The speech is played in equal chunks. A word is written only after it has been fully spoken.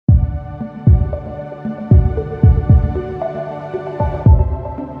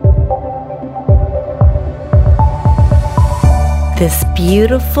This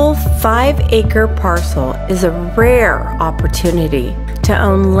beautiful 5-acre parcel is a rare opportunity to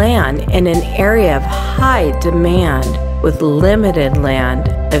own land in an area of high demand with limited land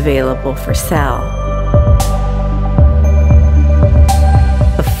available for sale.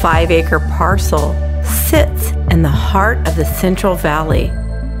 The 5-acre parcel sits in the heart of the Central Valley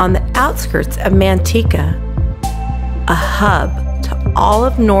on the outskirts of Manteca, a hub to all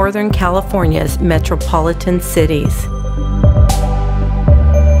of Northern California's metropolitan cities.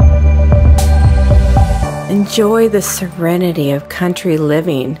 Enjoy the serenity of country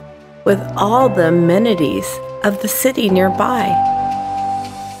living with all the amenities of the city nearby.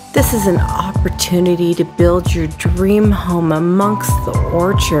 This is an opportunity to build your dream home amongst the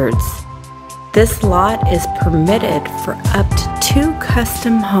orchards. This lot is permitted for up to 2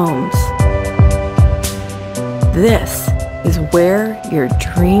 custom homes. This is where your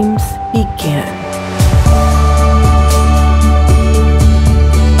dreams begin.